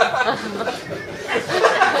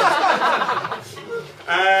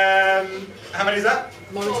 How many is that?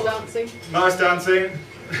 Morris dancing. Nice dancing.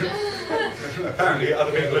 Apparently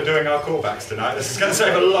other people are doing our callbacks tonight. This is going to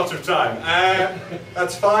save a lot of time.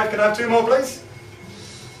 That's 5. Can I have 2 more, please?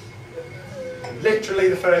 Literally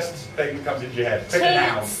the first thing that comes into your head. Pick a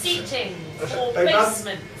noun. Tiered seating for Beg pardon?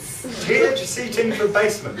 basements. Tiered seating for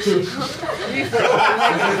basements.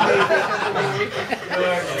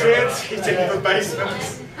 Tiered seating for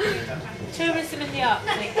basements. Tourism in the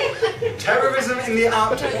Arctic. Terrorism in the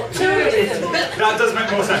Arctic. Tourism. That does make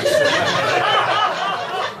more sense.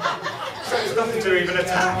 So it's nothing to even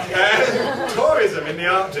attack. Tourism in the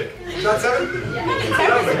Arctic. Is that 7?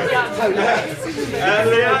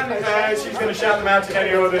 Leanne, she's going to shout them out in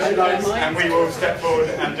any order she likes, and we will step forward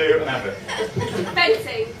and do an advert.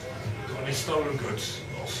 Fencing. Got any stolen goods?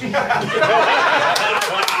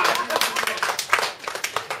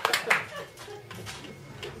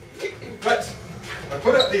 Right, I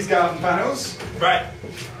put up these garden panels. Right.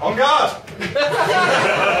 On guard! It's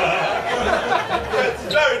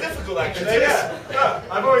very difficult, actually. Yeah.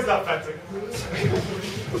 I've always loved fencing.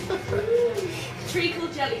 Treacle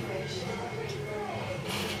jellyfish.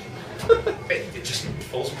 It just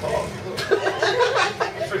falls apart.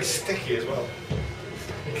 It's very sticky as well.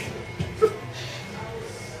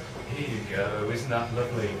 Here you go, isn't that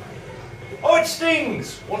lovely? Oh, it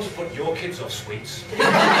stings! Want to put your kids off sweets?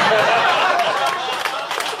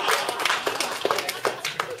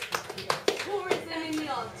 Tourism in the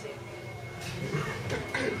Arctic.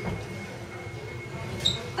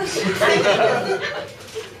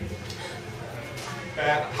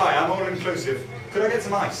 Hi, I'm all inclusive. Could I get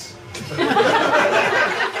some ice?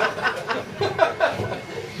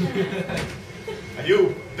 Are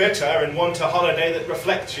you bitter and want a holiday that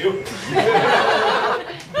reflects you?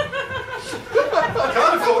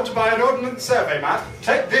 Can't afford to buy an ordnance survey map?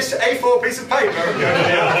 Take this A4 piece of paper and go to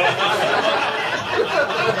the other.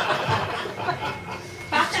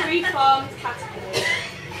 Battery farmed caterpillars.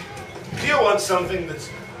 Do you want something that's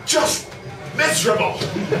just miserable?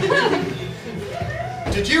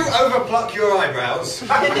 Did you overpluck your eyebrows?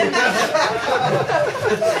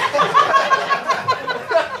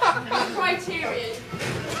 Criterion.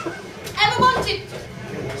 Ever wanted...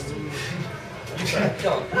 Go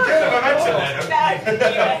on. Get the momentum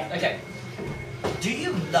then. Okay. Do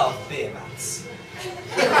you love beer mats?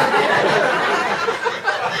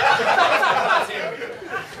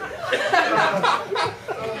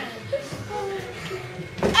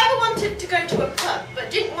 Ever wanted to go to a pub but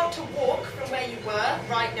didn't want to walk from where you were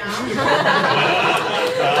right now?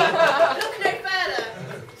 Look no further.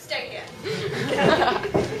 Stay here.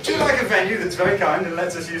 Do you like a venue that's very kind and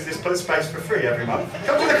lets us use this space for free every month?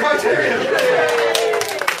 Come to the Criterion!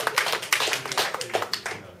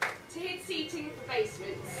 Tiered seating for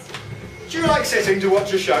basements. Do you like sitting to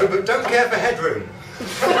watch a show but don't care for headroom?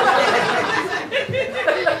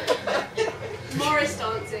 Morris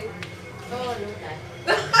dancing. Oh, no.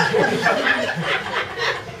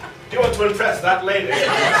 Do you want to impress that lady?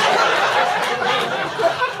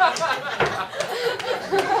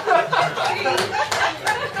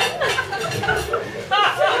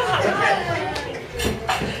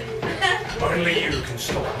 Only you can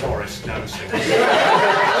stop Morris dancing.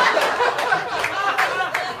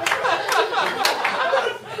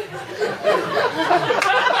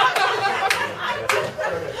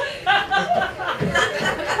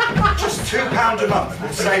 Just £2 a month will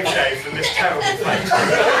save Dave from this terrible fate.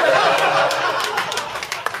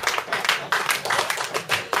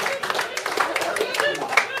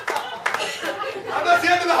 And that's the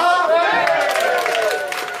end of the half!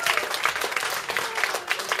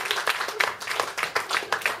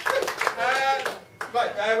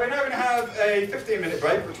 We're now going to have a 15-minute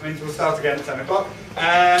break, which means we'll start again at 10 o'clock.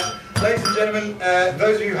 Ladies and gentlemen,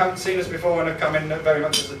 those of you who haven't seen us before and have come in very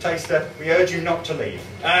much as a taster, we urge you not to leave.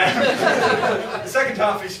 The second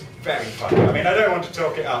half is very fun. I mean, I don't want to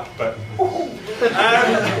talk it up, but...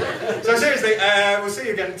 so seriously, we'll see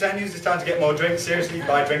you again at 10. Use this time to get more drinks. Seriously,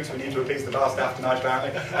 buy drinks. We need to appease the bar staff tonight,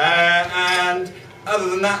 apparently. And other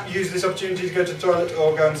than that, use this opportunity to go to the toilet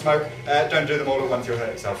or go and smoke. Don't do them all at once, you'll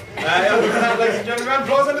hurt yourself. Other than that, ladies and gentlemen,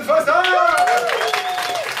 applause on the first half!